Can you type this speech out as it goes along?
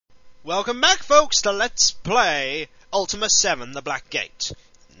Welcome back, folks, to Let's Play Ultima VII, The Black Gate.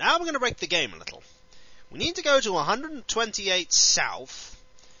 Now we're going to break the game a little. We need to go to 128 south,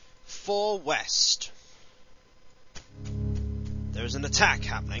 4 west. There is an attack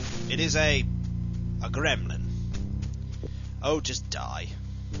happening. It is a gremlin. Oh, just die.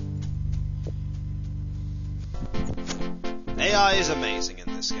 AI is amazing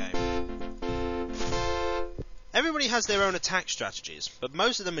in this game. Everybody has their own attack strategies, but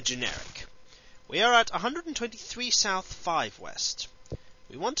most of them are generic. We are at 123 south, 5 west.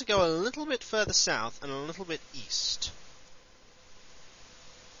 We want to go a little bit further south and a little bit east.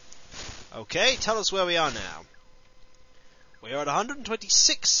 Okay, tell us where we are now. We are at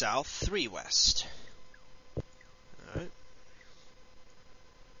 126 south, 3 west. Alright.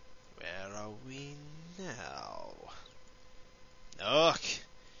 Where are we now? Ugh.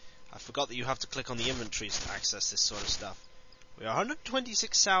 I forgot that you have to click on the inventories to access this sort of stuff. We are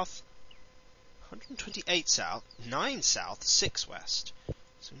 126 south, 128 south, 9 south, 6 west.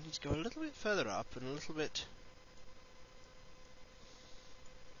 So we need to go a little bit further up and a little bit...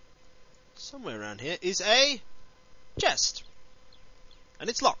 somewhere around here is a chest. And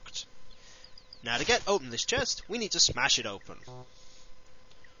it's locked. Now to get open this chest, we need to smash it open.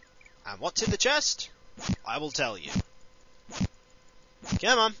 And what's in the chest? I will tell you.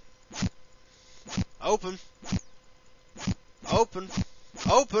 Come on. Open. Open.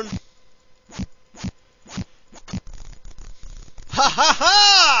 Open. Ha ha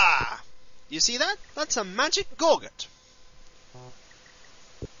ha! You see that? That's a magic gorget.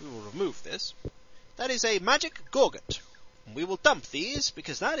 We will remove this. That is a magic gorget. We will dump these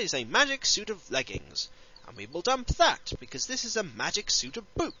because that is a magic suit of leggings. And we will dump that because this is a magic suit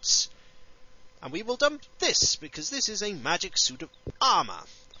of boots. And we will dump this because this is a magic suit of armor.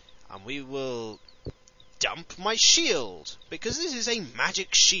 And we will dump my shield because this is a magic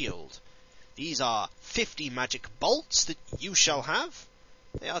shield. These are 50 magic bolts that you shall have.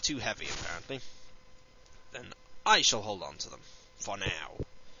 They are too heavy, apparently. Then I shall hold on to them for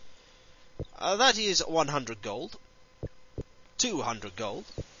now. That is 100 gold. 200 gold.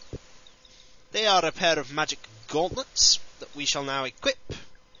 They are a pair of magic gauntlets that we shall now equip.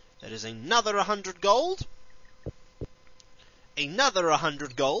 There is another 100 gold. Another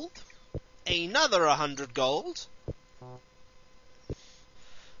 100 gold. Another 100 gold.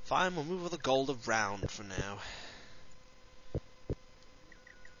 Fine, we'll move all the gold around for now.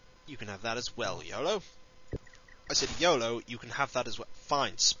 You can have that as well, YOLO. I said YOLO, you can have that as well.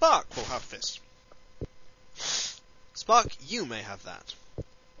 Fine, Spark will have this. Spark, you may have that.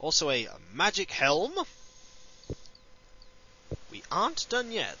 Also a magic helm. We aren't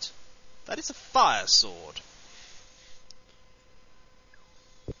done yet. That is a fire sword.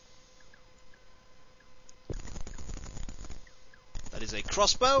 That is a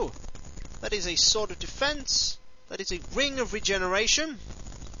crossbow. That is a sword of defense. That is a ring of regeneration.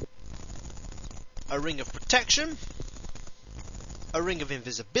 A ring of protection. A ring of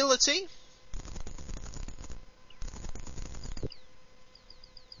invisibility.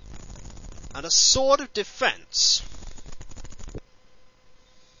 And a sword of defense.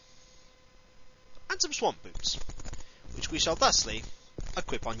 And some swamp boots, which we shall thusly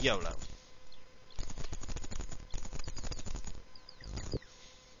equip on YOLO.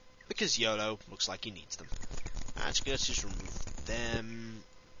 Because YOLO looks like he needs them. Actually, let's just remove them.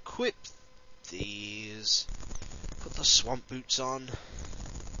 Equip these. Put the swamp boots on.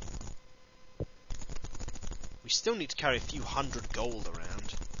 We still need to carry a few hundred gold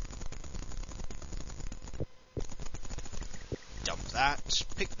around. Dump that.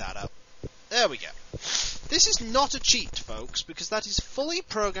 Pick that up. There we go. This is not a cheat, folks, because that is fully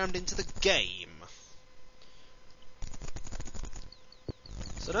programmed into the game.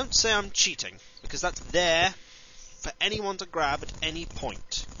 So don't say I'm cheating, because that's there for anyone to grab at any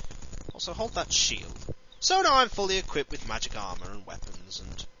point. Also, hold that shield. So now I'm fully equipped with magic armor and weapons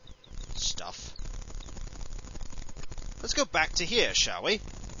and stuff. Let's go back to here, shall we?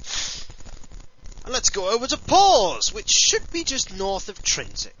 And let's go over to Pause, which should be just north of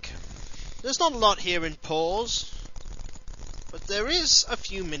Trinsic. There's not a lot here in Pause, but there is a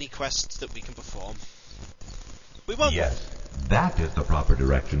few mini-quests that we can perform. We won't... Yes, that is the proper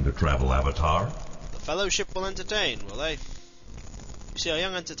direction to travel, Avatar. The Fellowship will entertain, will they? You see a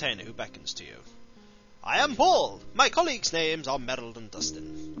young entertainer who beckons to you. I am Paul! My colleagues' names are Merrill and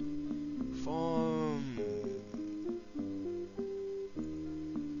Dustin.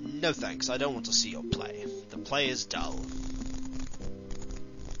 No thanks, I don't want to see your play. The play is dull.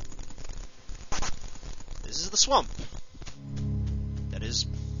 This is the swamp. There is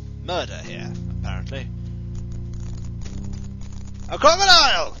murder here, apparently. A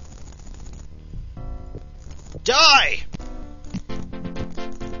crocodile! Die!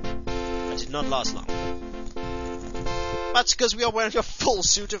 That did not last long. That's because we are wearing a full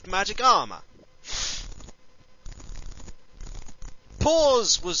suit of magic armour.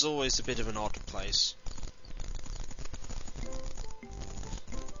 Pause was always a bit of an odd place.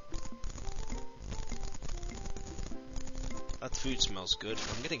 That food smells good.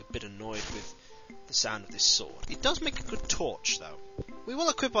 I'm getting a bit annoyed with the sound of this sword. It does make a good torch, though. We will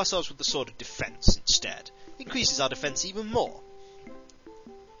equip ourselves with the Sword of Defence instead. Increases our defence even more.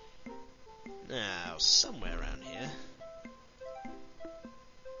 Now, somewhere around here.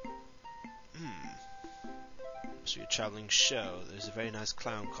 So you're a travelling show. There's a very nice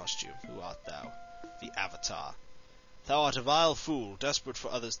clown costume. Who art thou? The Avatar. Thou art a vile fool, desperate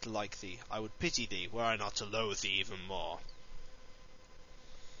for others to like thee. I would pity thee, were I not to loathe thee even more.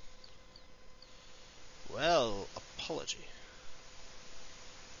 Well, apology.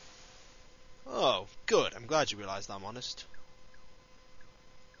 Oh, good. I'm glad you realised I'm honest.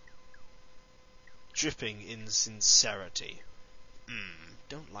 Dripping in sincerity.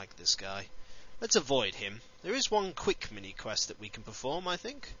 Don't like this guy. Let's avoid him. There is one quick mini-quest that we can perform, I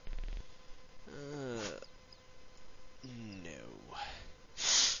think. No.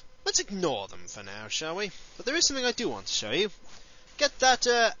 Let's ignore them for now, shall we? But there is something I do want to show you. Get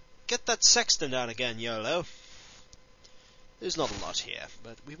that sexton down again, YOLO. There's not a lot here,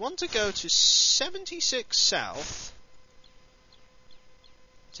 but we want to go to 76 South,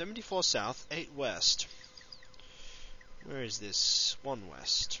 74 South, 8 West. Where is this? 1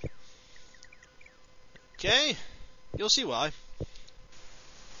 West. Okay, you'll see why.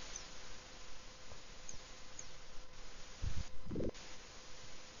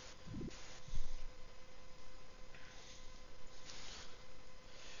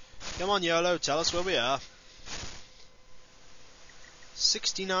 Come on, YOLO, tell us where we are.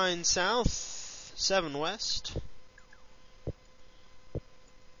 69 South, 7 West.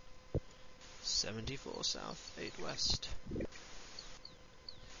 74 South, 8 West.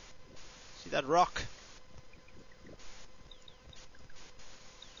 See that rock?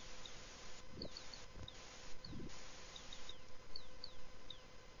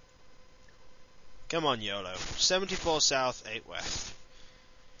 Come on, YOLO. 74 South, 8 West.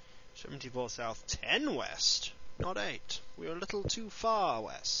 74 South, 10 West. Not 8. We're a little too far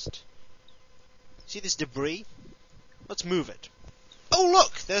west. See this debris? Let's move it. Oh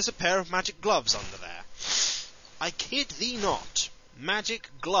look! There's a pair of magic gloves under there. I kid thee not. Magic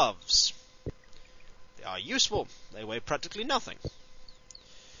gloves. They are useful. They weigh practically nothing.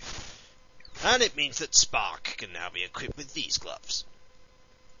 And it means that Spark can now be equipped with these gloves.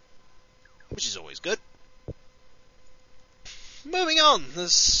 Which is always good. Moving on,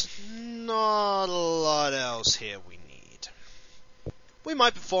 there's not a lot else here we need. We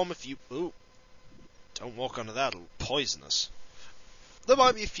might perform a few... Ooh, don't walk onto that, it'll poison us. There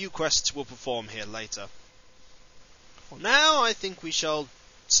might be a few quests we'll perform here later. For now, I think we shall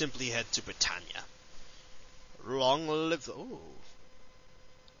simply head to Britannia. Long live the...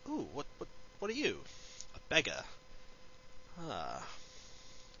 Ooh, what are you? A beggar. Ah...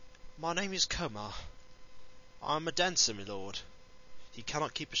 My name is Komar. I am a dancer, my lord. He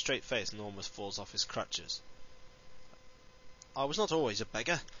cannot keep a straight face and almost falls off his crutches. I was not always a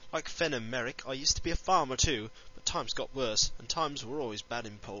beggar. Like Fen and Merrick, I used to be a farmer too, but times got worse, and times were always bad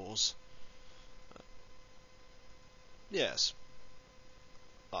in polls. Yes.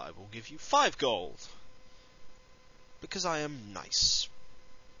 I will give you 5 gold. Because I am nice.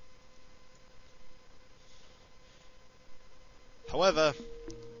 However...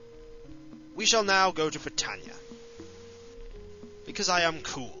 we shall now go to Britannia. Because I am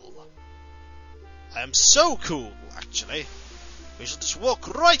cool. I am so cool, actually. We shall just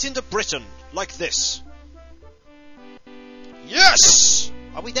walk right into Britain, like this. Yes!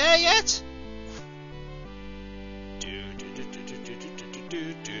 Are we there yet?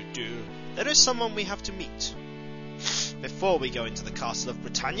 There is someone we have to meet. Before we go into the castle of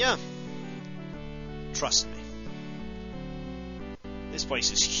Britannia. Trust me. This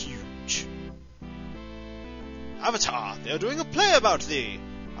place is huge. Avatar, they are doing a play about thee.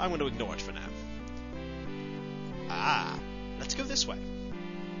 I'm going to ignore it for now. Let's go this way.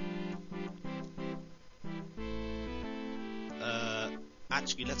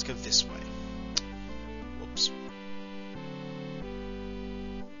 Actually, let's go this way. Whoops.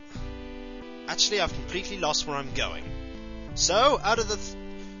 Actually, I've completely lost where I'm going. So, out of the...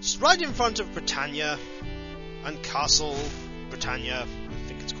 just right in front of Britannia and Castle Britannia, I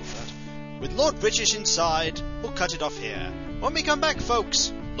think it's called that, with Lord British inside, we'll cut it off here. When we come back,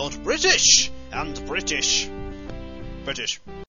 folks, Lord British and British. British.